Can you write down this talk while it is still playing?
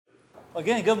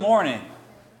Again, good morning.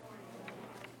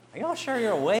 Are y'all sure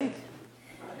you're awake?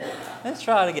 Let's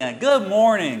try it again. Good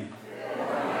morning.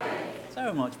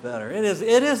 So much better. It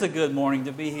is a good morning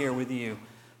to be here with you,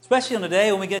 especially on a day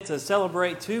when we get to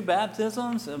celebrate two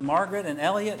baptisms of Margaret and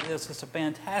Elliot. It's just a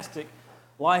fantastic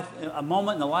a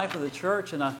moment in the life of the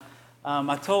church. And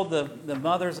I told the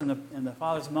mothers and the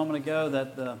fathers a moment ago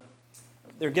that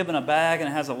they're given a bag and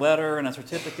it has a letter and a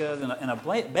certificate and a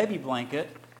baby blanket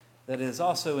that is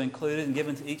also included and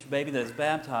given to each baby that is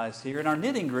baptized here. And our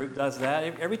knitting group does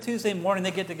that. Every Tuesday morning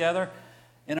they get together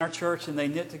in our church and they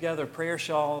knit together prayer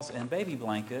shawls and baby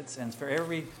blankets. And for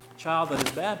every child that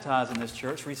is baptized in this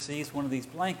church receives one of these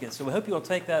blankets. So we hope you'll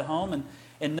take that home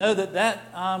and know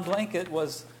that blanket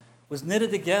was knitted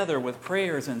together with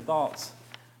prayers and thoughts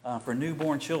for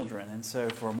newborn children. And so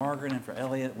for Margaret and for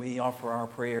Elliot, we offer our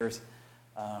prayers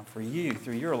for you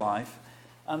through your life.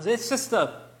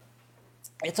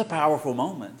 It's a powerful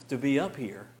moment to be up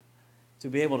here, to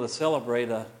be able to celebrate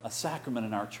a sacrament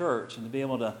in our church, and to be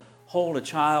able to hold a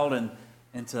child and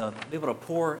to be able to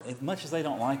pour, as much as they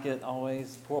don't like it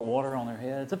always, pour water on their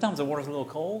head. Sometimes the water's a little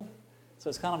cold, so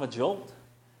it's kind of a jolt,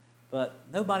 but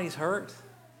nobody's hurt.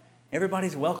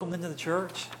 Everybody's welcomed into the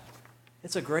church.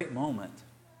 It's a great moment.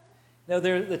 Now,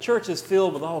 the church is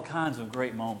filled with all kinds of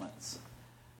great moments.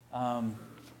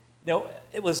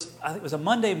 It was a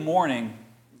Monday morning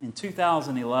in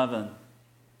 2011,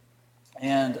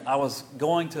 and I was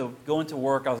going to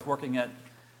work. I was working at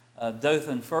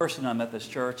Dothan First United Methodist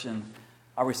Church, and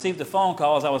I received a phone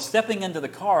call as I was stepping into the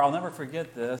car. I'll never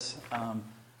forget this. I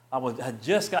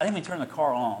didn't even turn the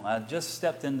car on. I had just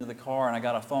stepped into the car, and I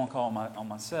got a phone call on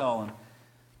my cell, and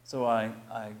so I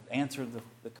answered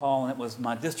the call, and it was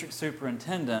my district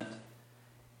superintendent,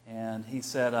 and he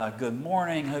said, "Good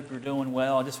morning. Hope you're doing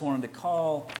well. I just wanted to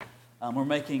call. We're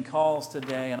making calls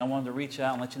today, and I wanted to reach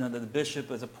out and let you know that the bishop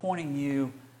is appointing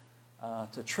you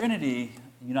to Trinity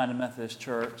United Methodist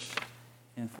Church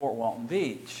in Fort Walton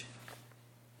Beach.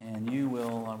 And you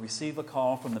will receive a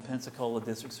call from the Pensacola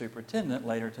District Superintendent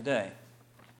later today."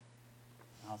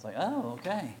 I was like, oh,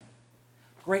 okay.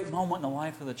 Great moment in the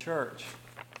life of the church.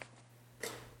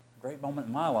 Great moment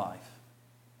in my life.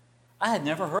 I had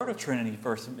never heard of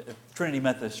Trinity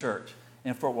Methodist Church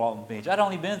in Fort Walton Beach. I'd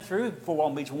only been through Fort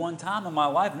Walton Beach one time in my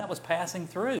life, and that was passing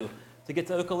through to get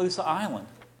to Okaloosa Island.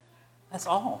 That's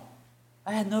all.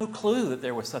 I had no clue that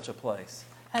there was such a place.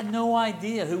 I had no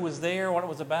idea who was there, what it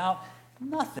was about,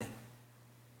 nothing.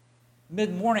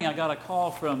 Mid-morning, I got a call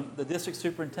from the district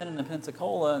superintendent in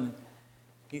Pensacola, and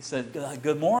he said,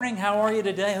 "Good morning, how are you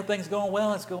today? Hope things are going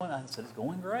well." I said, "It's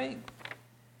going great."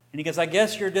 And he goes, "I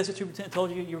guess your district superintendent told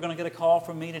you were going to get a call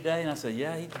from me today." And I said,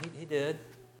 "Yeah, he did."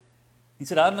 He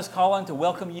said, "I'm just calling to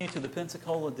welcome you to the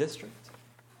Pensacola district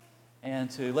and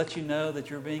to let you know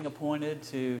that you're being appointed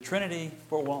to Trinity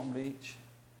Fort Walton Beach.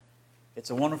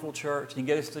 It's a wonderful church." He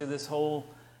goes through this whole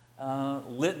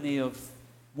litany of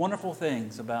wonderful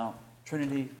things about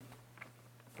Trinity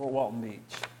Fort Walton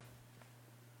Beach.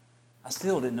 I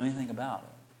still didn't know anything about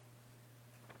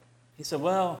it. He said,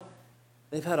 "Well,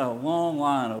 they've had a long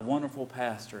line of wonderful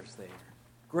pastors there,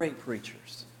 great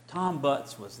preachers. Tom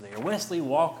Butts was there. Wesley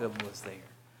Walker was there.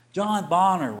 John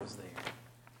Bonner was there."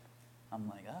 I'm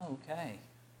like, oh, okay.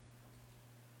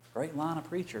 Great line of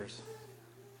preachers.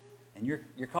 And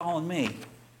you're calling me.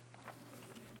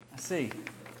 I see.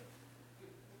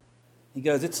 He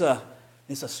goes, it's a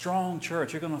strong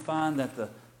church. You're going to find that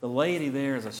the lady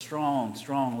there is a strong,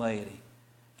 strong lady.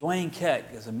 Dwayne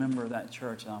Keck is a member of that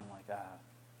church. And I'm like,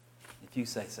 if you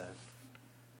say so.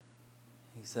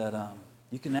 He said,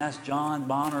 "You can ask John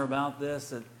Bonner about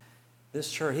this. At this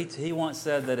church, he once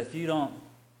said that if you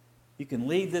can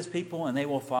lead this people and they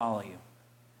will follow you.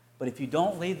 But if you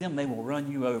don't lead them, they will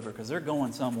run you over because they're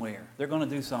going somewhere. They're going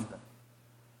to do something."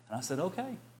 And I said,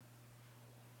 "Okay.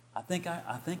 I think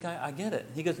I get it."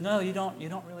 He goes, "No, you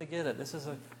don't really get it. This is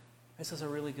a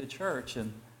really good church."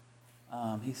 And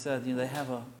he said, they have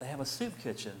a soup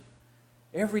kitchen.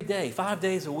 Every day, 5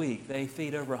 days a week, they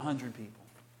feed over 100 people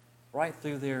right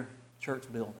through their church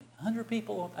building. 100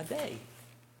 people a day.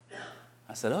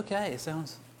 I said, okay, it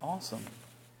sounds awesome.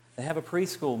 They have a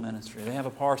preschool ministry. They have a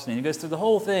parsonage. He goes through the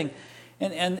whole thing.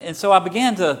 And so I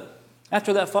began to,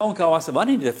 after that phone call, I said, well, I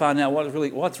need to find out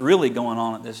what's really going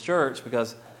on at this church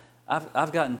because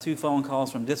I've gotten 2 phone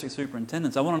calls from district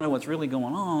superintendents. I want to know what's really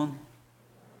going on.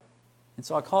 And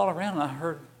so I called around and I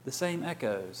heard the same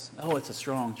echoes. Oh, it's a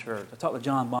strong church. I talked to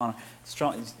John Bonner.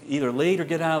 Strong, either lead or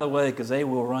get out of the way because they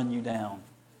will run you down.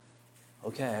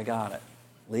 Okay, I got it.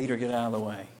 Lead or get out of the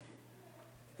way.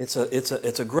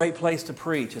 It's a great place to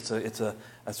preach. It's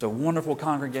a wonderful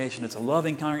congregation. It's a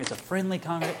loving congregation. It's a friendly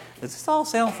congregation. Does this all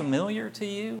sound familiar to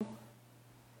you?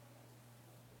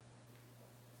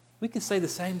 We can say the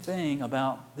same thing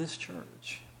about this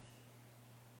church.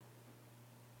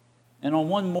 And on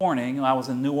one morning, I was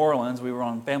in New Orleans. We were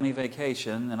on family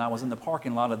vacation, and I was in the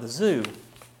parking lot of the zoo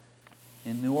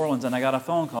in New Orleans, and I got a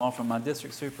phone call from my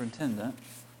district superintendent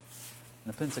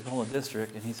in the Pensacola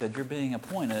district, and he said, "You're being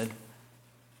appointed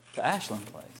to Ashland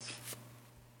Place.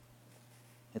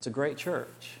 It's a great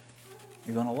church.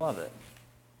 You're going to love it."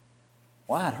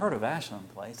 Well, I had heard of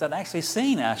Ashland Place. I'd actually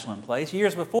seen Ashland Place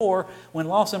years before when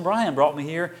Lawson Bryan brought me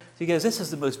here. He goes, "This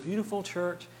is the most beautiful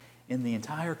church in the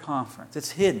entire conference.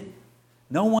 It's hidden.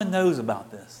 No one knows about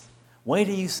this. Wait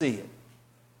till you see it.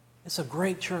 It's a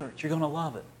great church. You're going to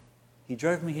love it." He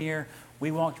drove me here.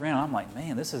 We walked around. I'm like,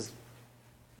 man, this is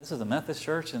a Methodist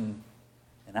church in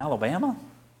Alabama?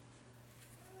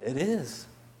 It is.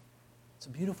 It's a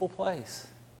beautiful place.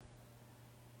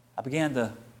 I began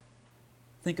to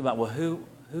think about, well,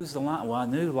 who's the line? Well, I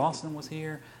knew Lawson was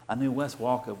here. I knew Wes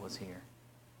Walker was here.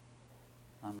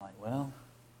 I'm like, well,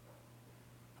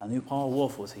 I knew Paul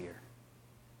Wolf was here.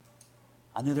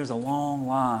 I knew there's a long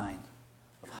line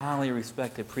of highly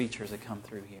respected preachers that come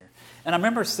through here. And I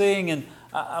remember seeing, and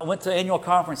I went to annual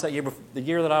conference that year, the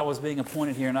year that I was being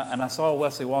appointed here, and I saw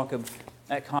Wesley Walker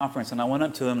at conference, and I went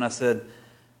up to him and I said,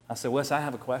 "Wes, I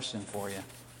have a question for you."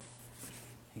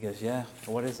 He goes, "Yeah,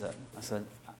 what is it?" I said,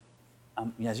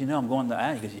 "As you know, I'm going to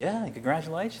Ashland." He goes, "Yeah,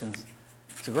 congratulations.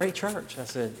 It's a great church." I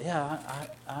said, "Yeah,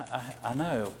 I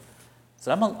know." I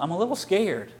said, I'm a little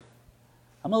scared.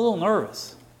 I'm a little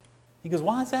nervous." He goes,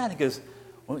 "Why is that?" He goes,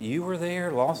 "Well, you were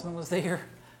there. Lawson was there.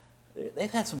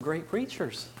 They've had some great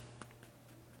preachers.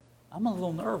 I'm a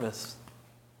little nervous."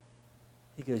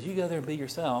 He goes, "You go there and be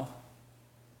yourself.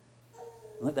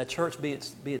 And let that church be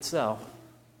itself.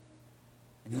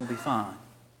 And you'll be fine."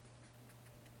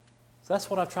 So that's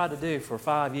what I've tried to do for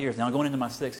 5 years. Now I'm going into my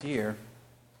 6th year.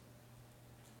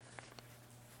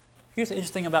 Here's the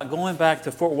interesting thing about going back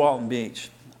to Fort Walton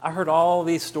Beach. I heard all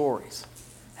these stories.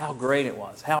 How great it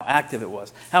was, how active it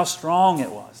was, how strong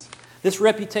it was. This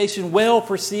reputation well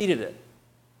preceded it.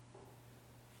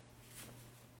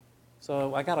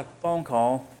 So I got a phone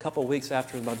call a couple of weeks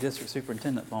after my district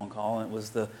superintendent phone call, and it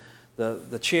was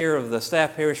the chair of the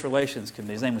Staff Parish Relations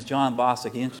Committee. His name was John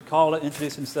Bostic. He called,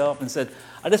 introduced himself, and said,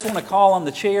 "I just want to call on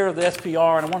the chair of the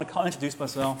SPR, and I want to introduce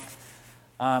myself.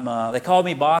 They called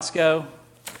me Bosco.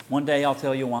 One day I'll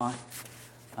tell you why."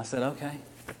 I said, "Okay."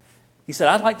 He said,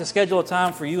 "I'd like to schedule a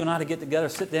time for you and I to get together,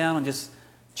 sit down and just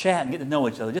chat and get to know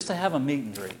each other, just to have a meet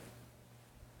and greet."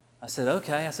 I said,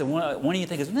 "Okay." I said, when do you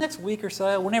think? Is next week or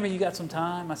so? Whenever you got some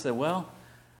time. I said, "Well,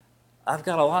 I've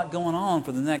got a lot going on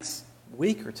for the next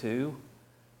week or two.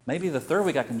 Maybe the 3rd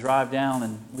week I can drive down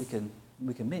and we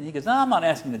can meet." He goes, "No, I'm not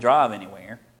asking you to drive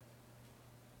anywhere."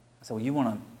 I said, "Well, you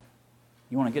want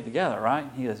to get together, right?"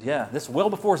 He goes, "Yeah." This is well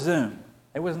before Zoom.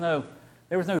 There was no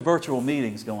virtual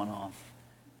meetings going on.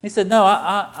 He said, "No,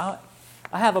 I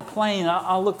have a plane.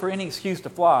 I'll look for any excuse to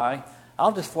fly.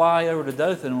 I'll just fly over to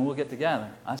Dothan and we'll get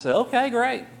together." I said, "Okay,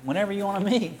 great. Whenever you want to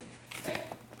meet."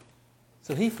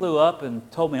 So he flew up and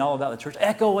told me all about the church,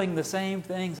 echoing the same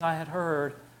things I had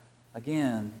heard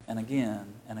again and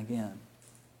again and again.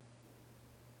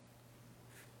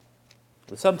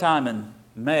 But sometime in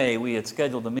May, we had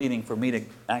scheduled a meeting for me to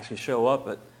actually show up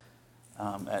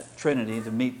at Trinity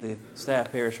to meet the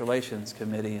Staff Parish Relations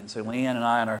Committee. And so Leanne and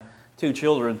I and our 2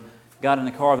 children got in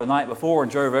the car the night before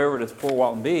and drove over to Fort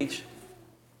Walton Beach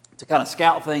to kind of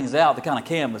scout things out, to kind of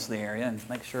canvass the area and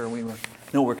make sure we knew what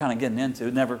we were kind of getting into.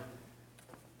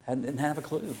 Didn't have a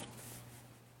clue.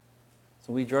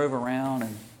 So we drove around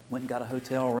and went and got a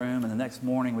hotel room, and the next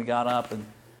morning we got up, and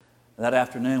that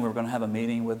afternoon we were going to have a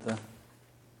meeting with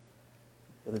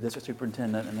the district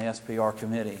superintendent and the SPR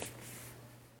committee.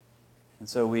 And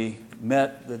so we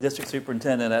met the district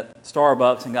superintendent at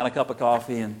Starbucks and got a cup of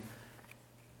coffee and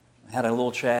had a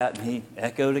little chat, and he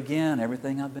echoed again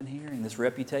everything I've been hearing. This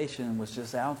reputation was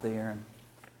just out there. And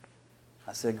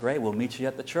I said, "Great, we'll meet you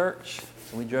at the church."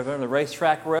 So we drove over the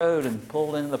racetrack road and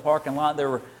pulled into the parking lot. There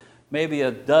were maybe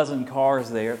a dozen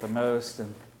cars there at the most,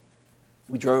 and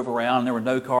we drove around, and there were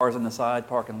no cars in the side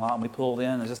parking lot, and we pulled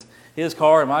in. It was just his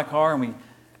car and my car, and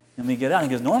we get out. And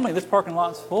he goes, "Normally this parking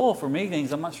lot's full for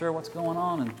meetings. I'm not sure what's going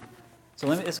on." And so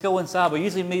let's go inside. We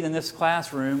usually meet in this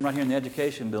classroom right here in the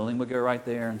education building. We'll go right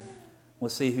there and we'll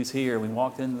see who's here. We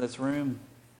walked into this room,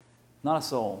 not a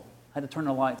soul. Had to turn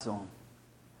the lights on.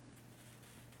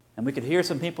 And we could hear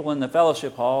some people in the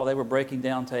fellowship hall. They were breaking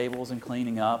down tables and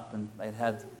cleaning up, and they'd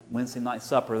had Wednesday night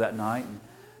supper that night. And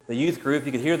the youth group.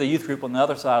 You could hear the youth group on the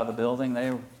other side of the building.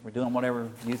 They were doing whatever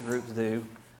youth groups do.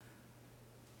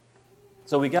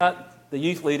 So we got the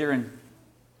youth leader and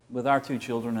with our 2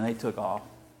 children, and they took off.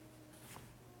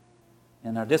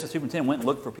 And our district superintendent went and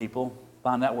looked for people,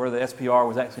 found out where the SPR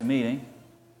was actually meeting.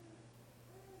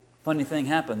 Funny thing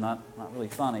happened, not really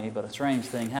funny, but a strange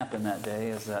thing happened that day,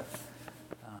 is that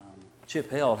Chip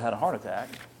Held had a heart attack.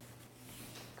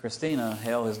 Christina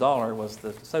Held, his daughter, was the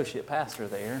associate pastor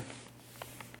there.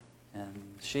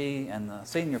 And she and the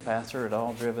senior pastor had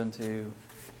all driven to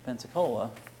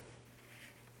Pensacola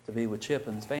to be with Chip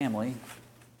and his family.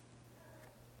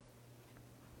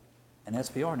 And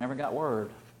SPR never got word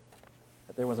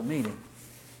that there was a meeting.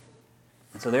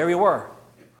 And so there we were.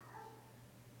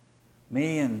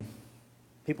 Me and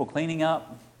people cleaning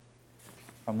up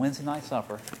from Wednesday night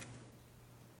supper.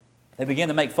 They began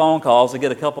to make phone calls to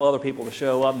get a couple other people to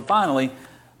show up. And finally,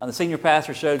 the senior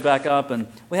pastor showed back up, and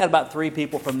we had about 3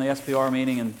 people from the SPR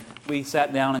meeting, and we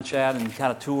sat down and chatted and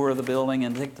kind of toured the building,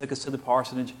 and they took us to the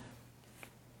parsonage.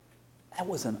 That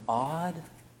was an odd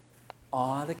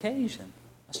occasion,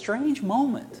 a strange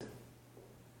moment.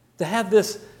 To have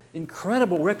this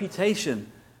incredible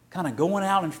reputation kind of going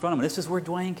out in front of them. This is where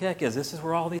Dwayne Keck is. This is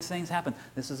where all these things happen.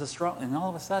 This is a strong, and all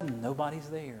of a sudden, nobody's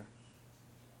there.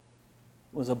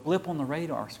 It was a blip on the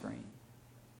radar screen.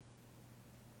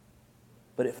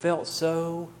 But it felt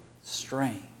so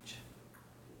strange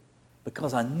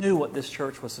because I knew what this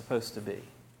church was supposed to be.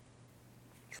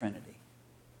 Trinity.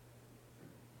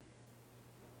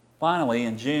 Finally,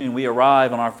 in June, we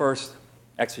arrive on our first,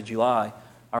 actually July,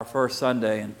 our first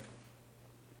Sunday, and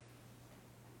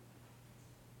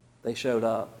they showed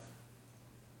up.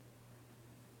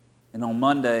 And on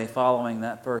Monday, following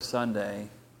that first Sunday,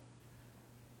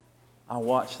 I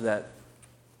watched that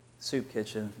soup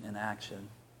kitchen in action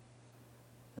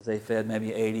as they fed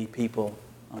maybe 80 people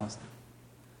on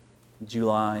a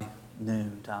July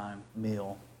noontime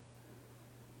meal.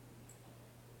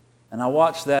 And I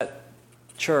watched that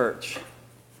church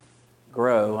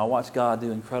grow. I watched God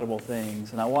do incredible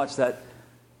things. And I watched that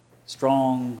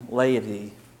strong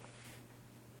laity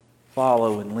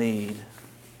follow and lead.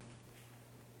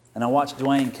 And I watched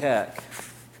Dwayne Keck.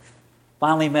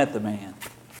 Finally met the man.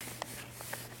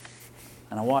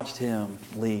 And I watched him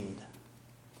lead.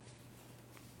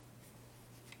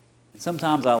 And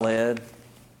sometimes I led,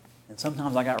 and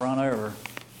sometimes I got run over.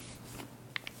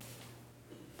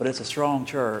 But it's a strong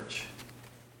church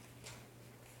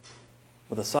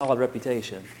with a solid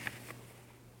reputation.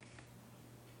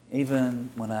 Even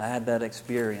when I had that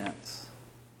experience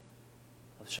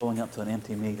of showing up to an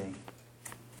empty meeting.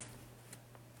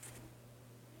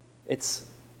 It's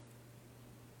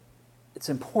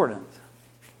important.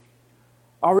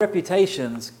 Our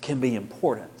reputations can be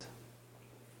important.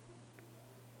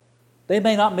 They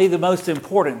may not be the most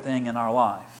important thing in our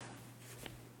life,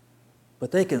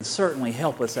 but they can certainly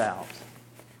help us out.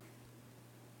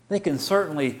 They can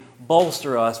certainly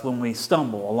bolster us when we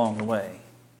stumble along the way.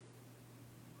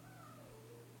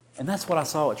 And that's what I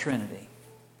saw at Trinity.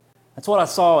 That's what I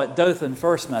saw at Dothan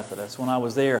First Methodist when I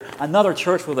was there. Another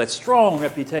church with a strong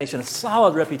reputation, a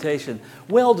solid reputation,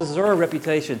 well-deserved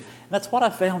reputation. And that's what I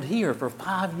found here for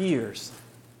 5 years.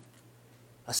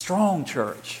 A strong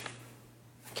church,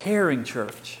 a caring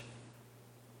church,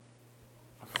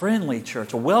 a friendly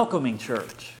church, a welcoming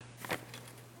church.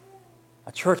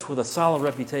 A church with a solid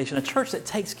reputation, a church that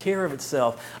takes care of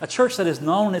itself, a church that is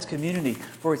known in its community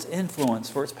for its influence,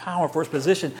 for its power, for its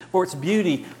position, for its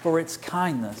beauty, for its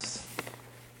kindness.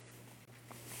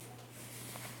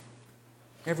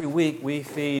 Every week we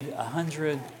feed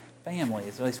 100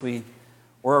 families, at least we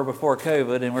were before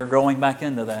COVID, and we're growing back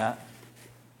into that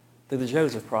through the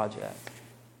Joseph Project.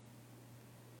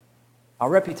 Our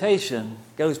reputation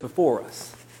goes before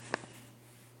us,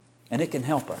 and it can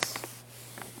help us.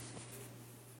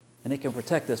 And it can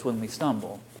protect us when we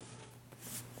stumble.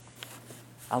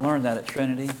 I learned that at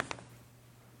Trinity.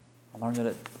 I learned it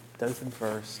at Dothan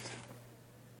First.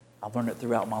 I've learned it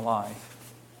throughout my life.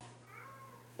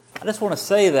 I just want to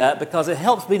say that because it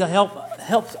helps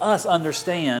us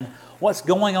understand what's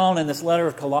going on in this letter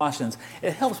of Colossians.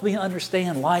 It helps me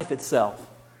understand life itself.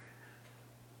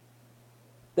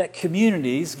 That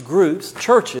communities, groups,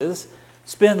 churches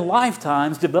spend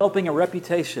lifetimes developing a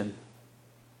reputation.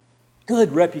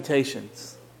 Good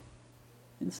reputations.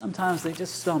 And sometimes they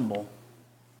just stumble.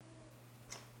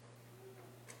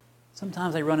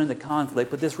 Sometimes they run into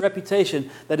conflict. But this reputation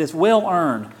that is well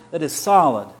earned, that is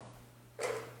solid,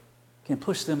 can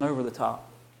push them over the top.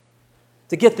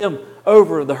 To get them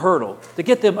over the hurdle. To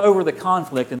get them over the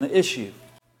conflict and the issue.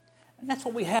 And that's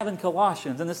what we have in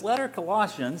Colossians. In this letter of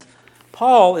Colossians,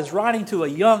 Paul is writing to a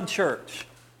young church.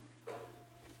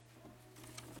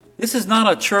 This is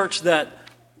not a church that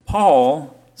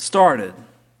Paul started.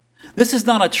 This is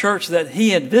not a church that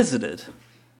he had visited.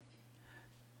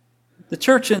 The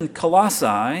church in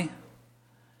Colossae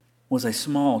was a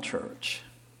small church.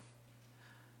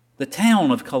 The town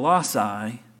of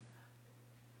Colossae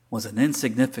was an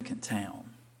insignificant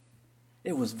town.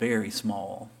 It was very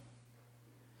small.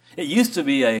 It used to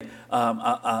be a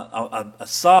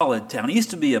solid town. It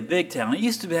used to be a big town. It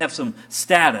used to have some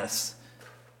status.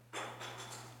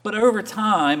 But over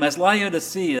time, as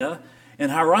Laodicea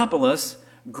and Hierapolis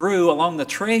grew along the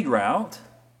trade route,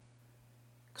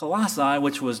 Colossae,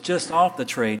 which was just off the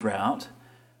trade route,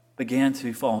 began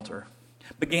to falter,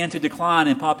 began to decline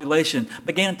in population,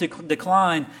 began to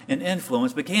decline in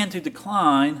influence, began to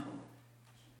decline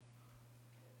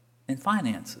in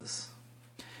finances.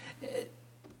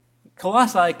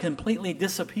 Colossae completely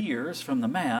disappears from the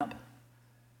map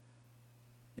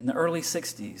in the early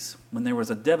 60s when there was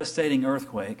a devastating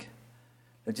earthquake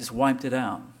that just wiped it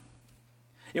out.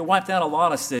 It wiped out a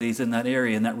lot of cities in that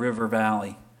area, in that river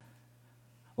valley.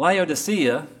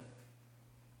 Laodicea,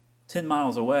 10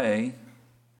 miles away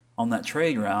on that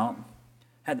trade route,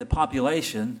 had the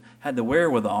population, had the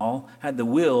wherewithal, had the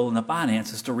will and the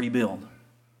finances to rebuild.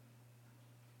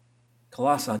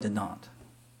 Colossae did not.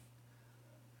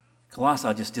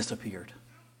 Colossae just disappeared.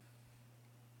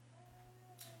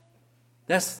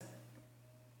 That's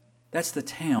the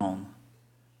town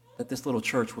that this little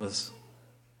church was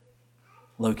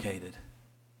located.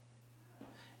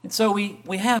 And so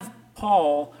we have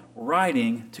Paul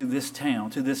writing to this town,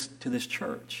 to this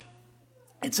church.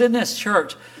 It's in this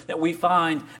church that we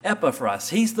find Epaphras.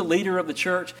 He's the leader of the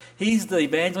church. He's the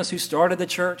evangelist who started the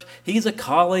church. He's a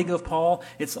colleague of Paul.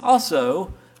 It's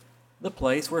also the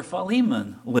place where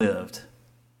Philemon lived,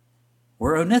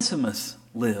 where Onesimus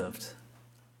lived.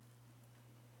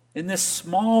 In this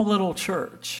small little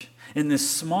church, in this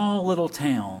small little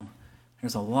town,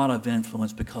 there's a lot of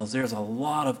influence because there's a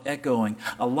lot of echoing,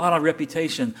 a lot of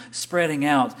reputation spreading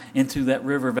out into that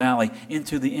river valley,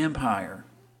 into the empire.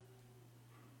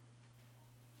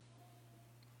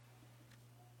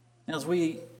 As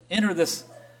we enter this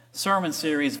sermon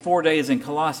series, 4 Days in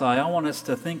Colossae, I want us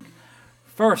to think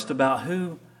first about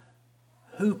who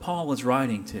Paul was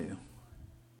writing to.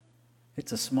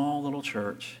 It's a small little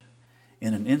church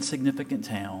in an insignificant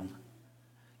town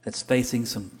that's facing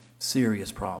some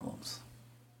serious problems.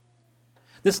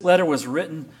 This letter was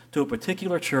written to a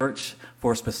particular church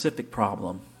for a specific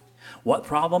problem. What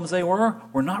problems they were,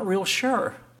 we're not real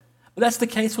sure. But that's the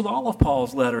case with all of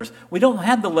Paul's letters. We don't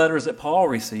have the letters that Paul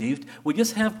received. We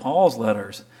just have Paul's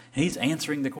letters. He's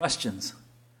answering the questions.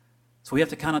 So we have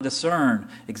to kind of discern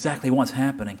exactly what's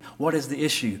happening. What is the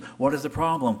issue? What is the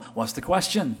problem? What's the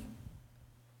question?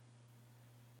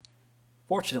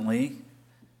 Fortunately,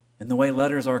 in the way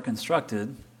letters are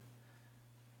constructed,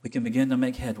 we can begin to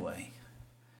make headway,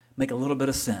 make a little bit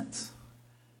of sense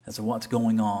as to what's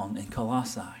going on in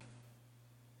Colossae.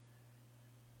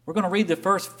 We're going to read the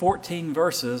first 14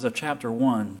 verses of chapter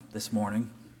 1 this morning.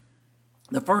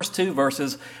 The first 2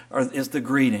 verses is the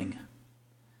greeting.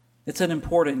 It's an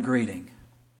important greeting.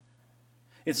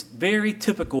 It's very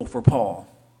typical for Paul.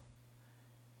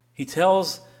 He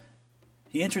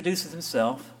introduces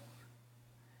himself,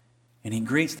 and he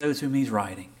greets those whom he's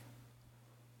writing.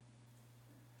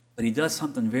 But he does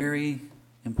something very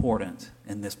important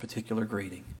in this particular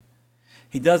greeting.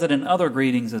 He does it in other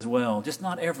greetings as well, just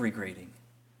not every greeting.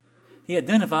 He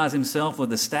identifies himself with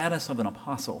the status of an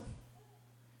apostle.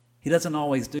 He doesn't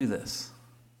always do this.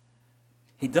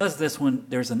 He does this when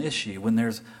there's an issue, when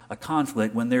there's a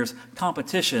conflict, when there's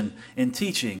competition in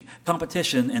teaching,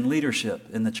 competition in leadership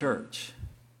in the church.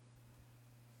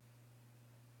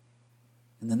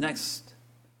 In the next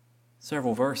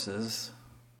several verses,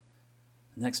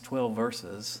 the next 12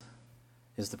 verses,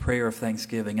 is the prayer of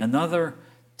thanksgiving, another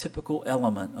typical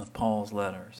element of Paul's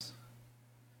letters.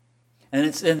 And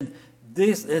it's in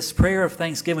this prayer of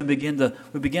thanksgiving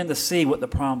we begin to see what the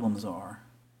problems are,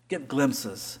 get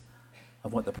glimpses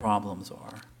of what the problems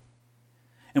are.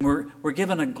 And we're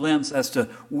given a glimpse as to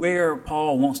where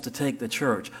Paul wants to take the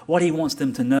church, what he wants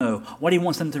them to know, what he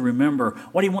wants them to remember,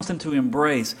 what he wants them to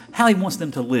embrace, how he wants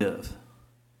them to live.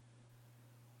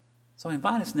 So I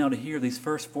invite us now to hear these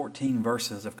first 14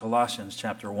 verses of Colossians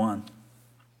chapter 1.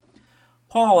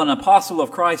 Paul, an apostle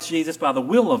of Christ Jesus by the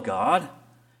will of God,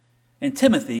 and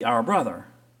Timothy, our brother,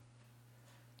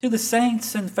 to the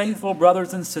saints and faithful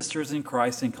brothers and sisters in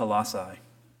Christ in Colossae,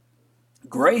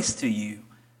 grace to you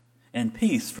and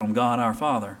peace from God our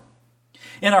Father.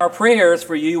 In our prayers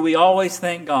for you, we always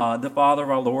thank God, the Father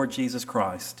of our Lord Jesus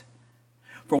Christ.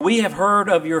 For we have heard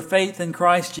of your faith in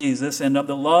Christ Jesus and of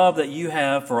the love that you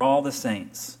have for all the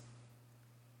saints.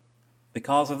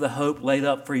 because of the hope laid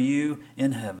up for you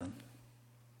in heaven.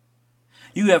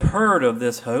 You have heard of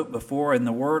this hope before in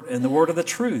the word of the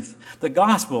truth, the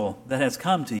gospel that has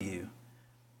come to you.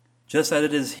 Just as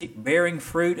it is bearing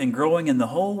fruit and growing in the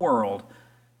whole world,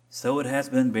 so it has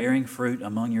been bearing fruit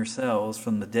among yourselves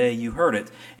from the day you heard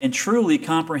it and truly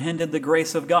comprehended the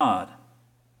grace of God.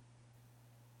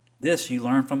 This you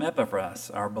learned from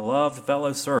Epaphras, our beloved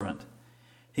fellow servant.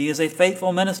 He is a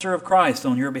faithful minister of Christ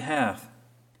on your behalf,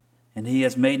 and he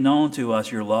has made known to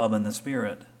us your love in the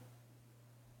Spirit.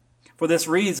 For this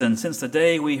reason, since the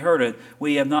day we heard it,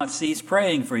 we have not ceased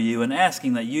praying for you and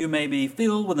asking that you may be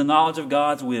filled with the knowledge of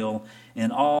God's will in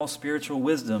all spiritual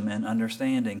wisdom and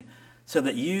understanding, so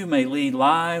that you may lead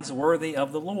lives worthy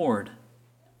of the Lord,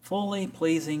 fully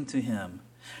pleasing to him,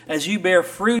 as you bear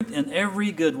fruit in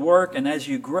every good work and as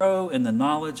you grow in the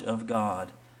knowledge of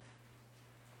God.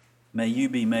 May you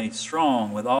be made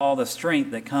strong with all the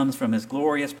strength that comes from his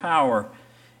glorious power,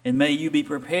 and may you be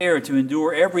prepared to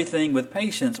endure everything with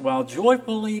patience while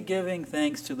joyfully giving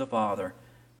thanks to the Father,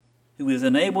 who has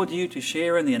enabled you to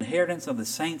share in the inheritance of the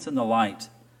saints in the light.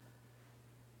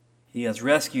 He has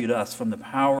rescued us from the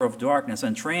power of darkness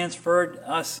and transferred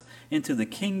us into the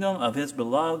kingdom of his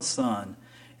beloved Son,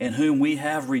 in whom we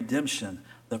have redemption,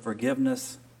 the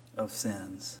forgiveness of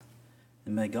sins.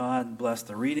 And may God bless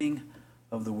the reading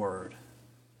of the word.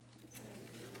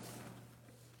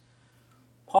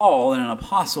 Paul, an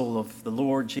apostle of the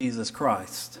Lord Jesus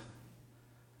Christ,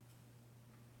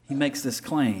 he makes this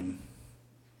claim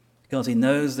because he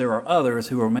knows there are others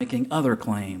who are making other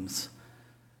claims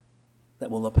that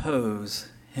will oppose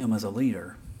him as a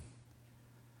leader.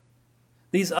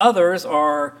 These others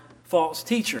are false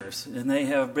teachers, and they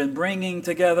have been bringing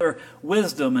together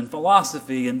wisdom and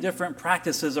philosophy and different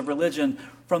practices of religion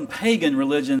from pagan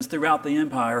religions throughout the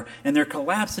empire, and they're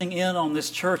collapsing in on this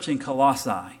church in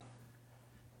Colossae.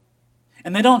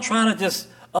 And they don't try to just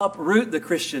uproot the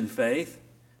Christian faith,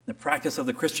 the practice of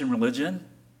the Christian religion.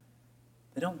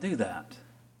 They don't do that.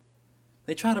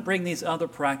 They try to bring these other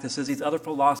practices, these other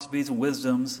philosophies and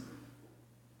wisdoms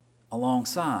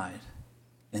alongside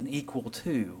and equal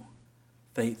to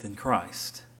faith in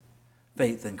Christ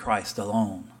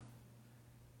alone.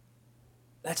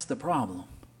 That's the problem.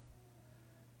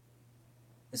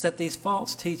 Is that these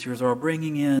false teachers are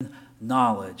bringing in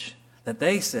knowledge that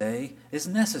they say is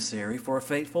necessary for a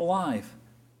faithful life.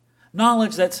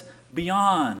 Knowledge that's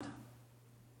beyond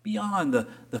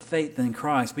the faith in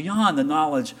Christ, beyond the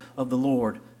knowledge of the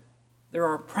Lord. There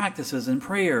are practices and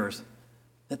prayers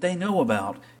that they know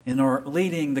about and are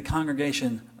leading the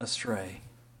congregation astray.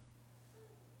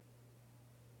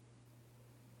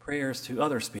 Prayers to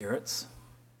other spirits,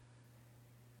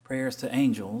 prayers to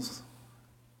angels,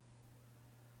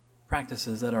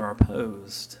 practices that are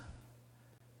opposed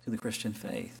to the Christian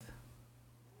faith.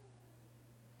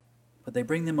 But they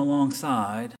bring them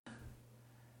alongside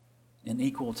and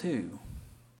equal to.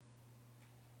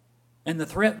 And the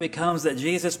threat becomes that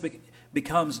Jesus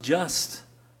becomes just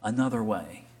another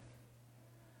way,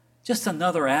 just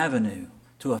another avenue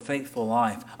to a faithful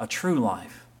life, a true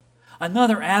life,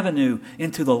 another avenue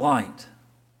into the light.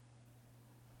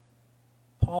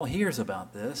 Paul hears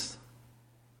about this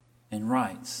and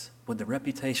writes with the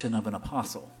reputation of an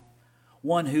apostle,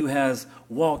 one who has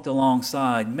walked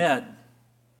alongside, met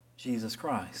Jesus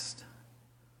Christ,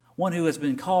 one who has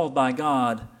been called by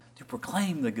God to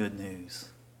proclaim the good news.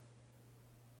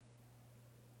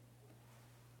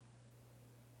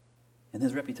 And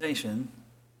his reputation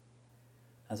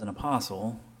as an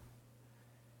apostle,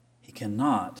 he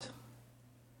cannot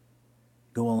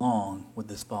go along with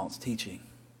this false teaching.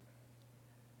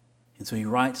 And so he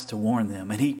writes to warn them.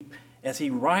 And as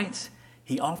he writes,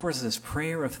 he offers this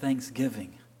prayer of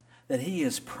thanksgiving, that he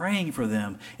is praying for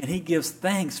them, and he gives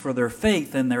thanks for their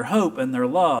faith and their hope and their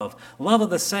love of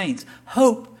the saints,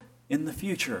 hope in the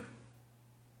future,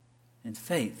 and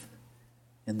faith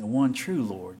in the one true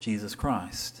Lord, Jesus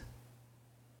Christ.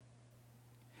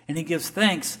 And he gives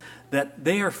thanks that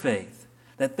their faith,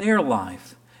 that their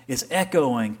life is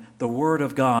echoing the Word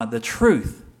of God, the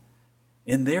truth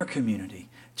in their community,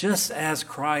 just as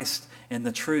Christ and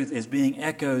the truth is being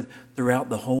echoed throughout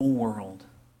the whole world.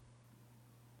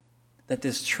 That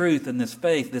this truth and this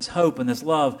faith, this hope and this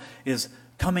love is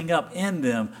coming up in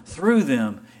them, through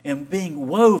them, and being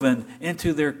woven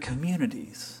into their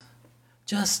communities,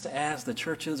 just as the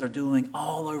churches are doing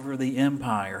all over the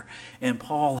empire, and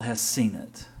Paul has seen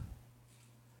it.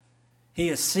 He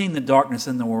has seen the darkness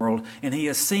in the world, and he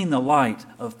has seen the light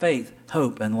of faith,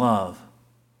 hope, and love.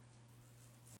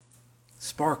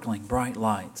 Sparkling bright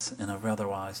lights in a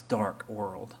otherwise dark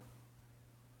world.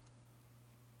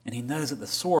 And he knows that the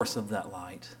source of that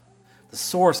light, the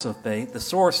source of faith, the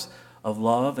source of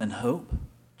love and hope,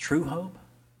 true hope,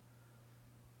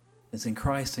 is in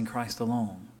Christ and Christ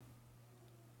alone.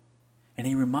 And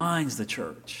he reminds the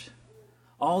church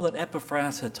all that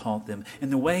Epaphras had taught them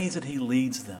in the ways that he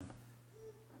leads them.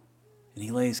 And he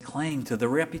lays claim to the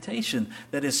reputation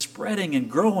that is spreading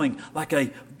and growing like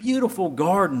a beautiful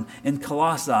garden in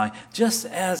Colossae, just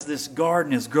as this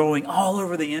garden is growing all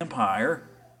over the empire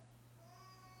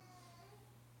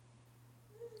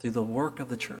through the work of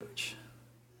the church,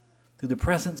 through the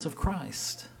presence of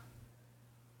Christ.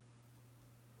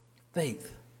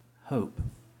 Faith, hope,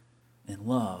 and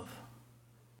love.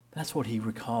 That's what he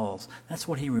recalls. That's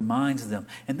what he reminds them.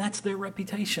 And that's their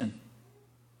reputation.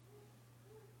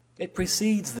 It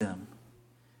precedes them.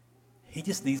 He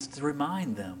just needs to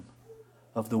remind them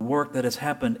of the work that has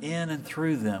happened in and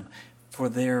through them for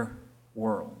their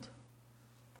world,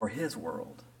 for his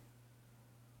world,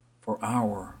 for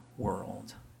our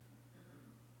world.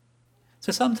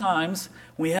 So sometimes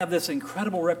we have this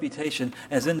incredible reputation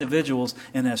as individuals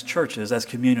and as churches, as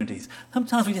communities.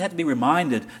 Sometimes we have to be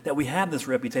reminded that we have this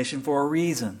reputation for a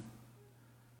reason.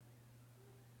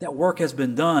 That work has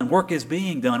been done, work is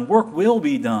being done, work will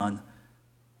be done.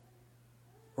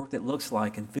 Work that looks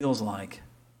like and feels like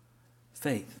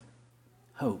faith,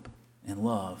 hope, and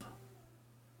love.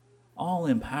 All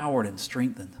empowered and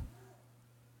strengthened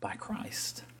by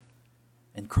Christ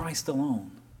and Christ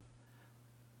alone.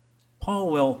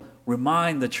 Paul will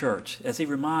remind the church, as he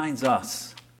reminds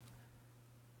us,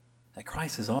 that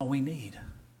Christ is all we need.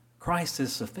 Christ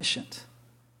is sufficient.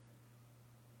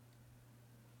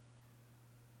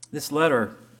 This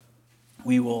letter,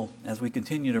 we will, as we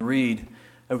continue to read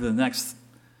over the next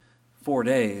 4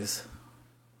 days,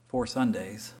 4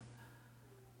 Sundays,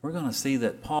 we're going to see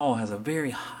that Paul has a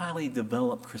very highly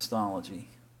developed Christology.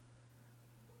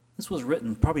 This was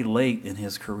written probably late in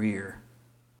his career.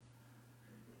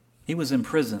 He was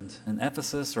imprisoned in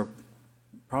Ephesus or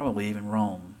probably even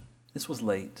Rome. This was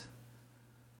late.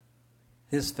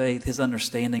 His faith, his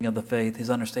understanding of the faith, his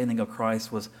understanding of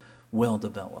Christ was well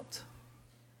developed.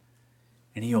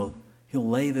 And he'll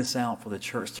lay this out for the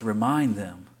church to remind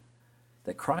them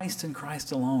that Christ and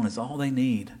Christ alone is all they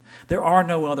need. There are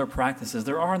no other practices.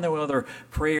 There are no other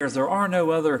prayers. There are no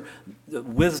other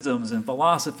wisdoms and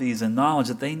philosophies and knowledge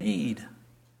that they need.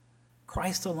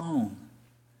 Christ alone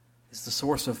is the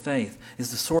source of faith,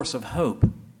 is the source of hope,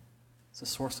 is the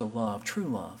source of love, true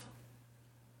love.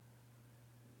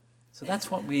 So that's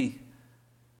what we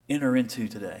enter into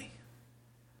today.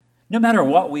 No matter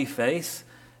what we face,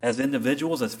 as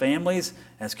individuals, as families,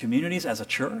 as communities, as a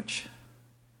church,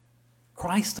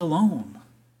 Christ alone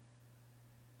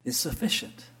is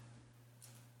sufficient.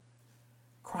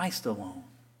 Christ alone.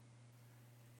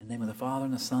 In the name of the Father,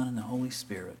 and the Son, and the Holy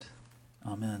Spirit.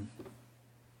 Amen.